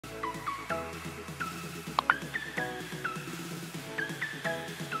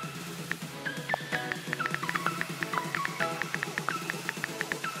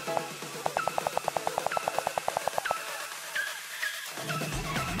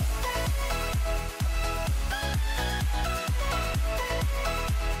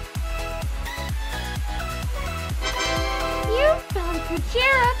Cheer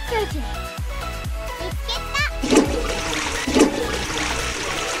up, fidget. 見つけた。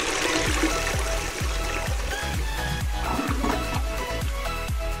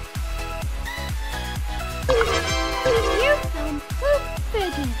You found poop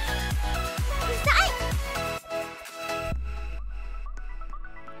fidget. うざい。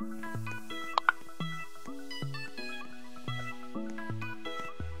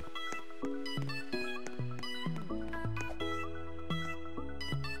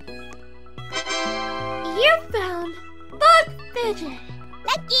You found bug fidget.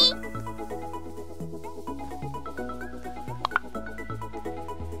 ラッキー。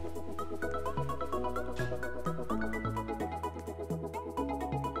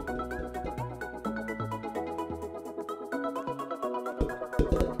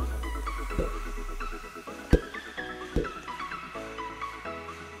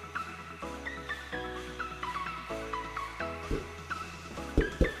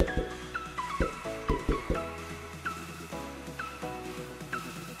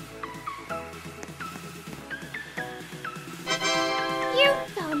You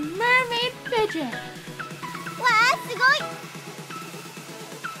found mermaid fidget. わあ、すごい。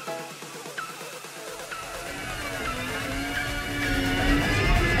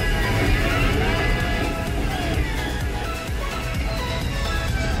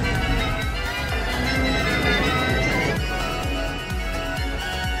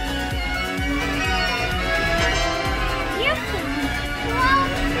You found clown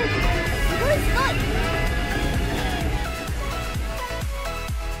fidget. すごいすごい。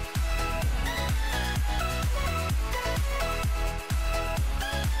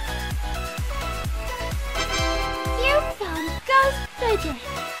You found ghost fidget.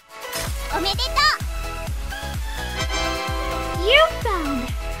 おめでとう。You found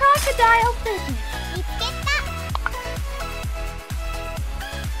crocodile fidget. 見つけた。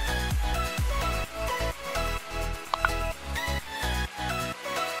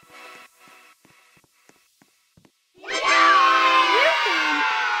You found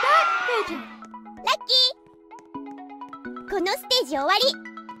bat fidget. ラッキー。このステージ終わり。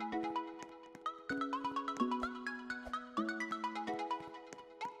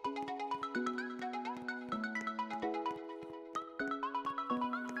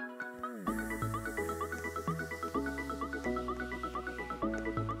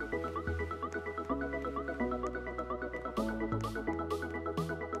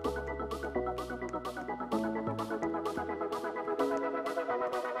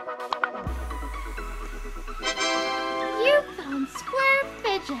You found square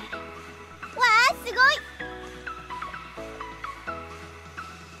fidget. わあ、すごい。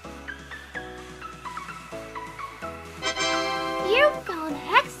You found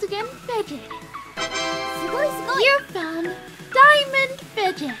hexagon fidget. すごいすごい。 You found diamond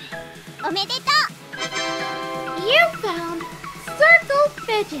fidget. おめでとう。You found circle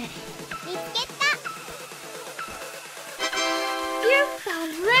fidget. 見つけた。You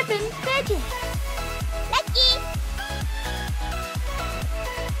found ribbon fidget. ラッキー。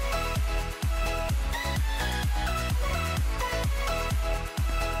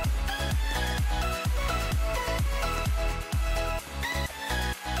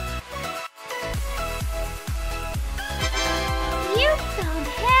You found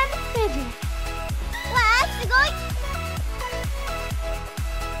hand fidget. わあ、すごい。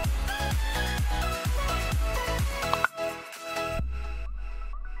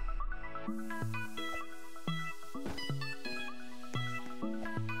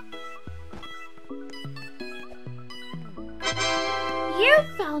You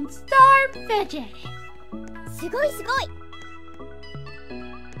found star fidget. すごいすごい。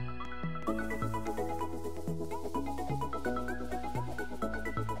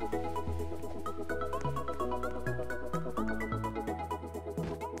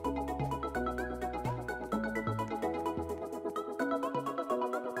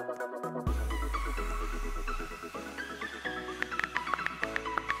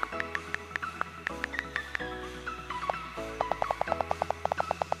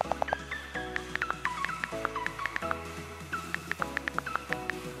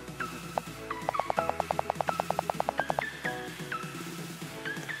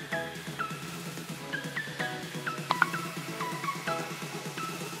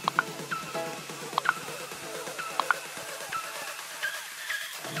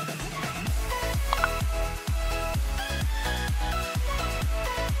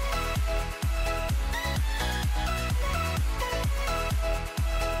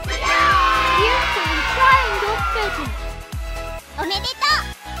おめでと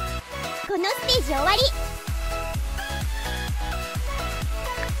う。このステージ終わり。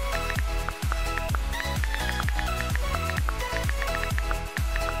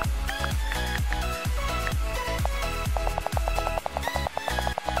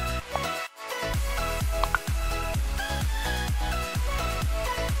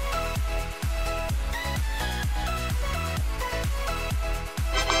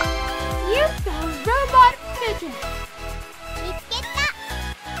fidget. 見つけた。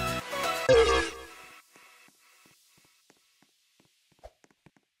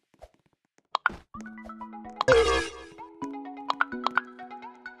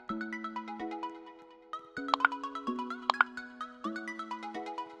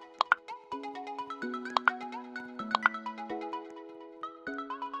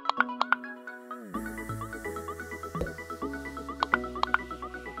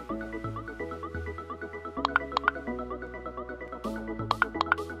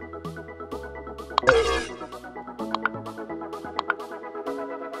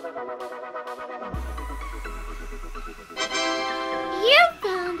You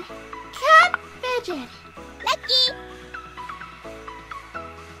found cat fidget. ラッキー。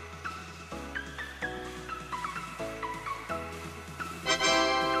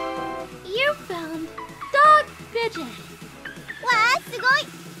You found dog fidget. わあ、すごい。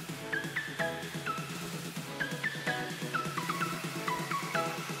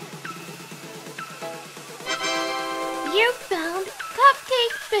You found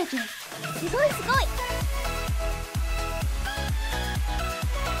cupcake fidget. すごいすごい。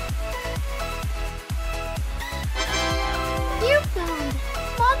You found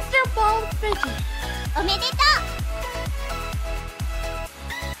monster ball fidget. おめでとう。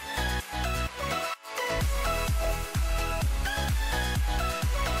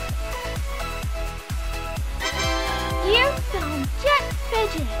You found jet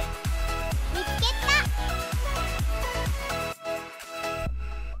fidget. 見つけた。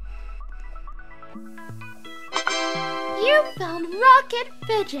You found rocket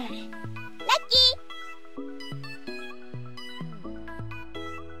fidget. ラッキー。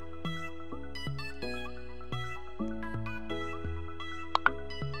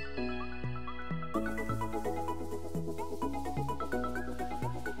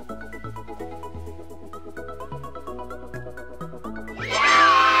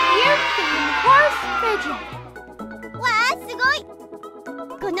You found horse fidget. わあ、すごい。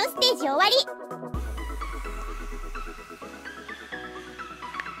このステージ終わり。